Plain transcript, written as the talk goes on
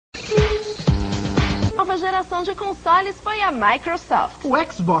nova geração de consoles foi a Microsoft. O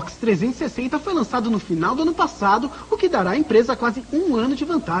Xbox 360 foi lançado no final do ano passado, o que dará à empresa quase um ano de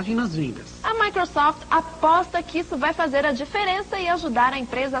vantagem nas vendas. A Microsoft aposta que isso vai fazer a diferença e ajudar a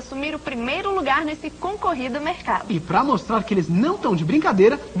empresa a assumir o primeiro lugar nesse concorrido mercado. E para mostrar que eles não estão de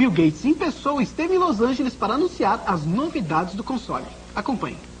brincadeira, Bill Gates em pessoa esteve em Los Angeles para anunciar as novidades do console.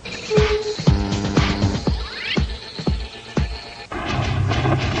 Acompanhe.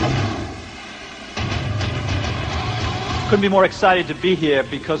 Couldn't be more excited to be here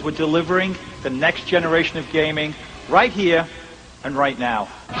because we're delivering the next generation of gaming right here and right now.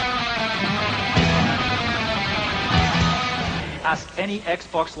 Ask any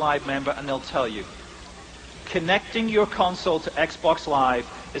Xbox Live member and they'll tell you, connecting your console to Xbox Live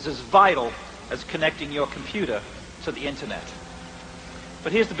is as vital as connecting your computer to the internet.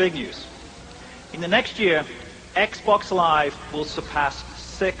 But here's the big news. In the next year, Xbox Live will surpass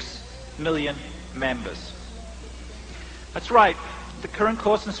 6 million members. That's right, the current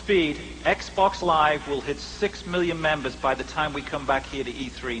course and speed, Xbox Live will hit 6 million members by the time we come back here to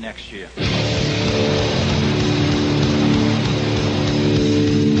E3 next year.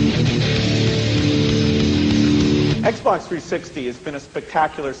 Xbox 360 has been a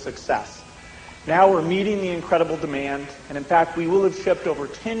spectacular success. Now we're meeting the incredible demand, and in fact we will have shipped over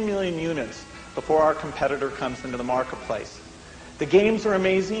 10 million units before our competitor comes into the marketplace. The games are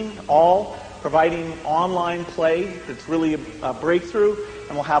amazing, all providing online play that's really a breakthrough,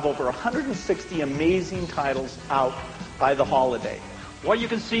 and we'll have over 160 amazing titles out by the holiday. What you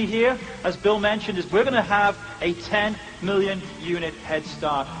can see here, as Bill mentioned, is we're going to have a 10 million unit head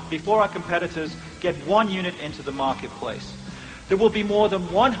start before our competitors get 1 unit into the marketplace. There will be more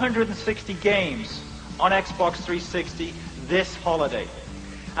than 160 games on Xbox 360 this holiday.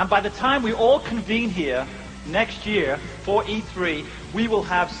 And by the time we all convene here next year for E3, we will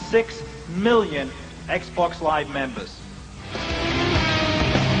have 6 million Xbox Live members.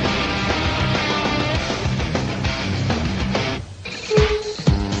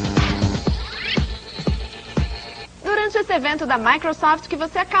 Durante esse evento da Microsoft que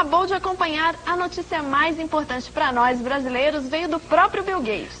você acabou de acompanhar, a notícia mais importante para nós brasileiros veio do próprio Bill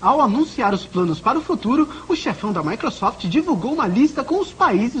Gates. Ao anunciar os planos para o futuro, o chefão da Microsoft divulgou uma lista com os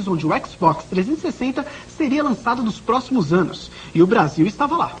países onde o Xbox 360 seria lançado nos próximos anos. E o Brasil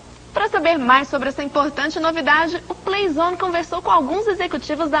estava lá. Para saber mais sobre essa importante novidade, o PLAYZONE conversou com alguns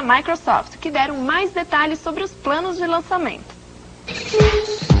executivos da Microsoft, que deram mais detalhes sobre os planos de lançamento.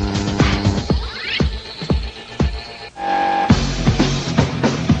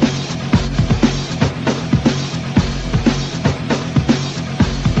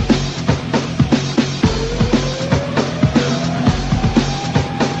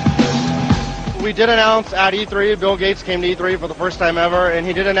 We did announce at E3, Bill Gates came to E3 for the first time ever, and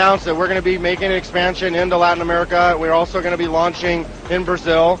he did announce that we're going to be making an expansion into Latin America. We're also going to be launching in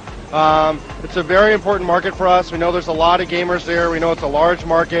Brazil. It's a very important market for us. We know there's a lot of gamers there. We know it's a large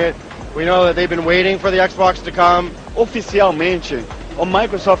market. We know that they've been waiting for the Xbox to come. Oficialmente, a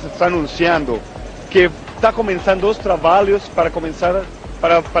Microsoft está anunciando que está começando os trabalhos para começar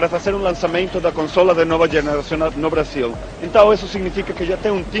para fazer um lançamento da consola de nova geração no Brasil. Então isso significa que já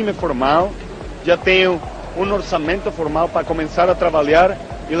tem um time formal, já tem um orçamento formal para começar a trabalhar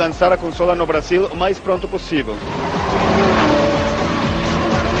e lançar a consola no Brasil o mais pronto possível.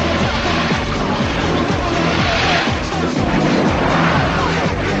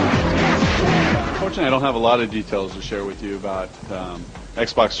 Unfortunately, I don't have a lot of details to share with you about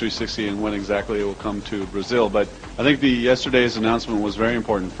Xbox 360 and when exactly it will come to Brazil, but I think yesterday's announcement was very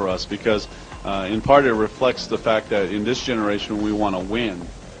important for us because in part it reflects the fact that in this generation we want to win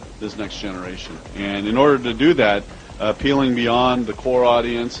this next generation. And in order to do that, appealing beyond the core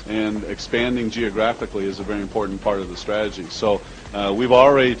audience and expanding geographically is a very important part of the strategy. So we've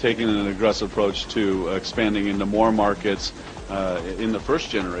already taken an aggressive approach to expanding into more markets in the first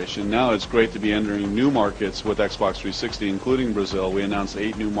generation. Now it's great to be entering new markets with Xbox 360, including Brazil. We announced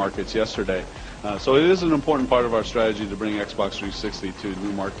 8 new markets yesterday. So it is an important part of our strategy to bring Xbox 360 to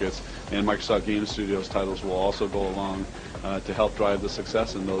new markets, and Microsoft Game Studios titles will also go along to help drive the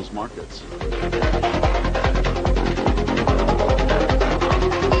success in those markets.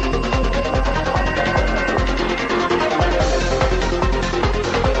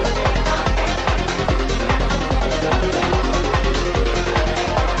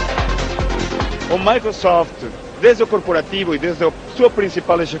 O Microsoft, desde o corporativo e desde o seu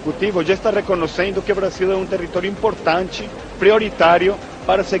principal executivo, já está reconhecendo que o Brasil é um território importante, prioritário,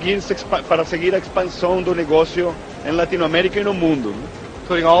 para seguir a expansão do negócio em Latinoamérica e no mundo.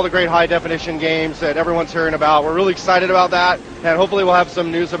 Including all the great high-definition games that everyone's hearing about. We're really excited about that, and hopefully we'll have some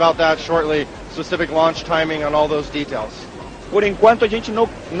news about that shortly specific launch timing on all those details. Por enquanto a gente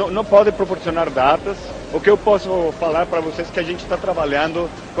não pode proporcionar datas. O que eu posso falar para vocês é que a gente está trabalhando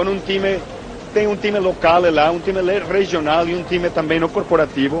com um time, tem um time local lá, um time regional e um time também no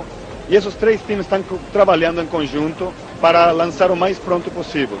corporativo. E esses três times estão trabalhando em conjunto para lançar o mais pronto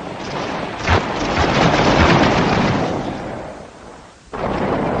possível.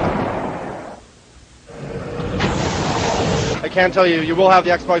 I can tell you, you will have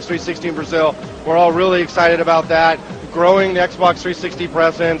the Xbox 360 in Brazil. We're all really excited about that. Growing the Xbox 360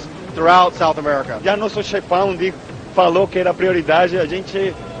 presence throughout South America. Já nosso chefão falou que era prioridade, a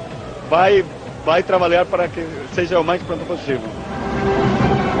gente vai trabalhar para que seja o mais pronto possível.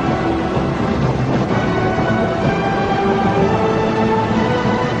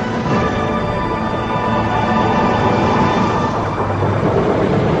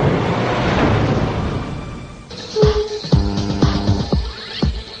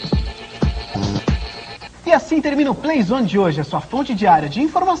 E assim termina o PlayZone de hoje, a sua fonte diária de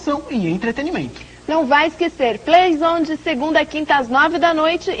informação e entretenimento. Não vai esquecer, PlayZone de segunda a quinta às 9 da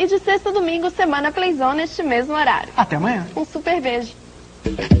noite e de sexta a domingo, semana PlayZone neste mesmo horário. Até amanhã. Um super beijo.